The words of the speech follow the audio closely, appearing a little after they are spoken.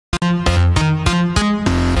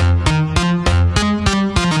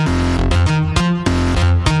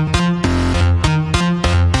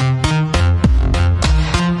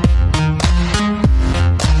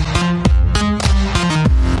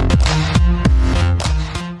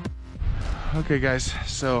Okay guys,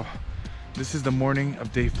 so this is the morning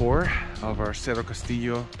of day 4 of our Cerro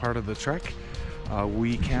Castillo part of the trek.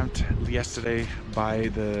 We camped yesterday by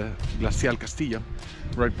the Glacial Castillo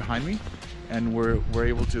right behind me, and we're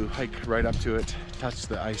able to hike right up to it, touch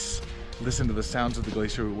the ice, listen to the sounds of the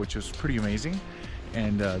glacier, which was pretty amazing,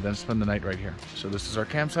 and then spend the night right here. So this is our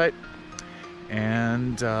campsite,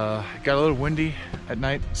 and it got a little windy at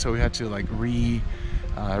night, so we had to like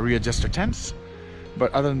readjust our tents.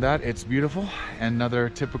 But other than that, it's beautiful, and another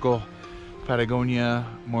typical Patagonia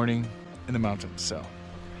morning in the mountains. So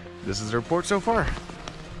this is the report so far.